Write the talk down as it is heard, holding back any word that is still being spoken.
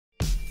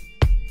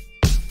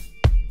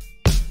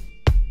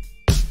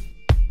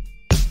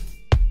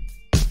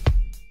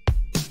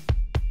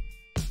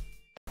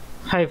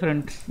Hi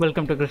friends,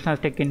 welcome to Krishna's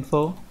Tech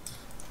Info.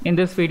 In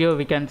this video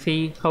we can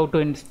see how to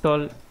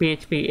install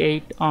PHP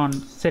 8 on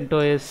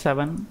Centos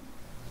 7.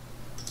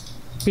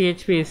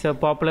 PHP is a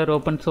popular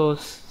open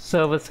source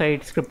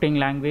server-side scripting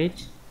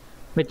language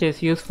which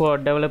is used for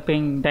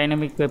developing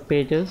dynamic web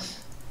pages.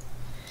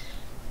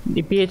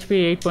 The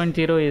PHP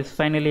 8.0 is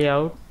finally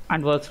out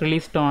and was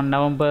released on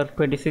November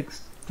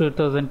 26,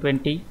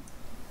 2020.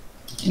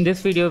 In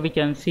this video we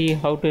can see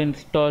how to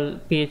install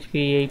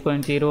PHP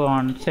 8.0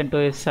 on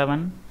Centos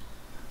 7.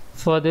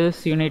 For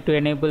this, you need to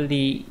enable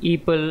the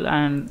EPEL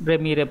and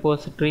RHEL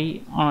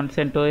repository on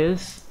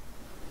Centos.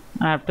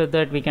 After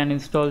that, we can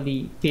install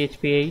the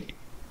PHP 8.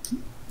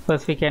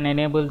 First, we can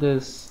enable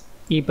this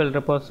EPEL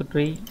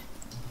repository.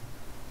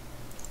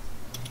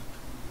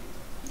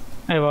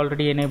 I have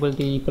already enabled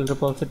the EPEL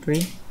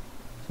repository.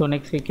 So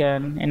next, we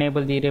can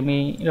enable the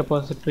RHEL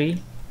repository.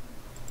 We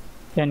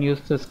can use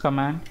this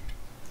command.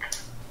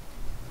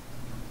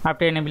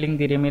 After enabling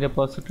the RHEL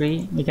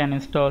repository, we can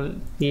install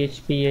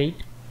PHP 8.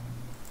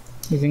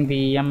 Using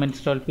the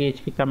install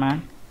php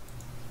command.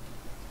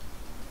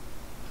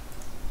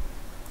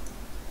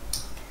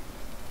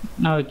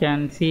 Now we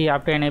can see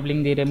after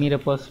enabling the RHEL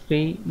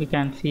repository, we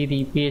can see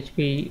the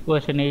PHP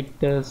version 8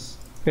 is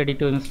ready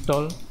to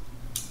install.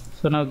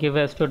 So now give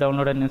us to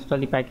download and install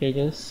the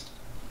packages.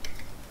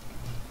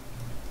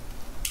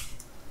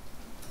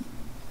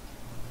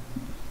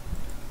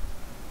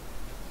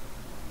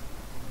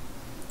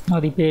 Now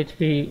the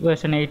PHP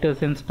version 8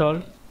 is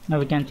installed. Now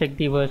we can check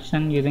the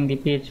version using the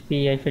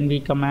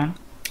php-v command.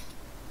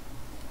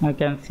 Now we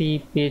can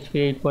see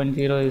PHP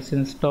 8.0 is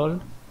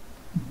installed.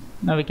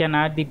 Now we can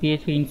add the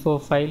php-info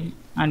file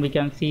and we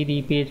can see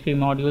the PHP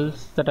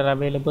modules that are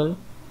available.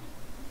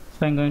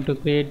 So I'm going to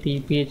create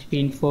the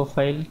php-info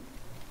file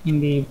in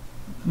the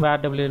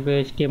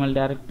var.html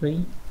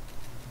directory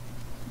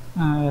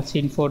as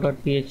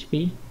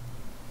info.php.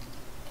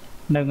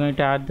 And I'm going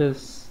to add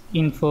this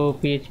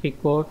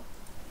info.php code.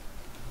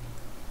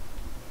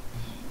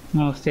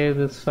 Now save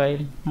this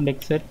file and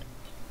exit.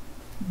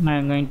 Now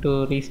I'm going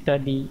to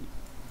restart the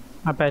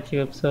Apache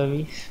web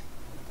service.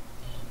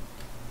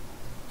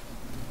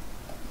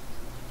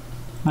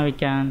 Now we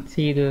can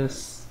see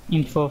this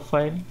info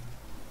file.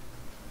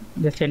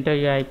 Just enter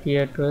your IP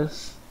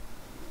address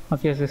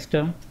of your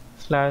system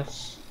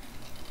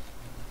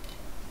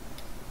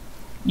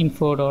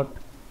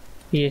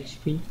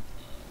 /info.php.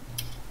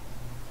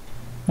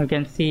 You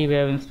can see we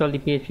have installed the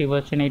PHP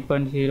version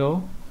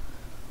 8.0.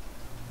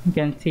 You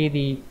can see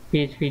the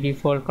PHP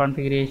default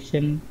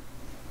configuration.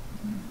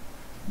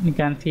 You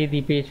can see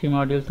the PHP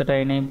modules that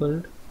are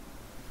enabled.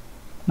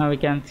 Now we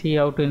can see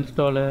how to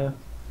install a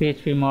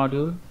PHP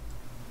module.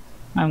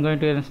 I'm going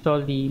to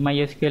install the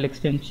MySQL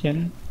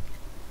extension.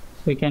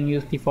 So we can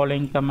use the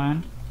following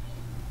command.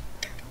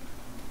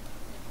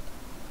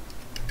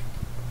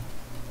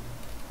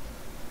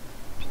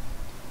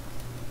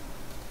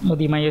 Now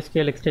the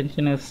MySQL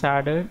extension is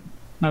added.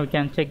 Now we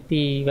can check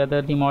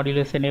whether the module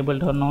is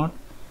enabled or not.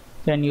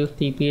 Then use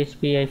the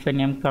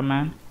php-m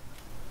command,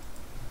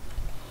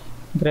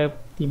 grep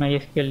the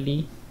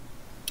mysqlnd.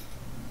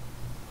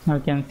 Now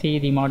you can see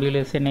the module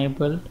is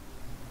enabled.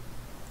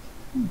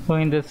 So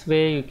in this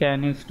way you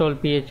can install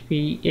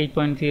PHP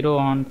 8.0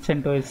 on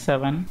Centos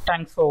 7.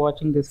 Thanks for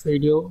watching this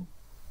video.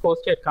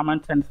 Post your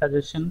comments and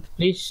suggestions.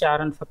 Please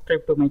share and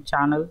subscribe to my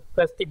channel.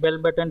 Press the bell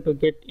button to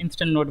get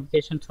instant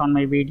notifications on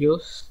my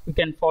videos. You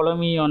can follow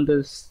me on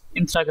this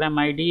Instagram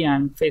ID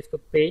and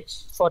Facebook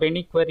page. For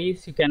any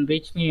queries, you can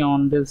reach me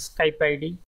on this Skype ID.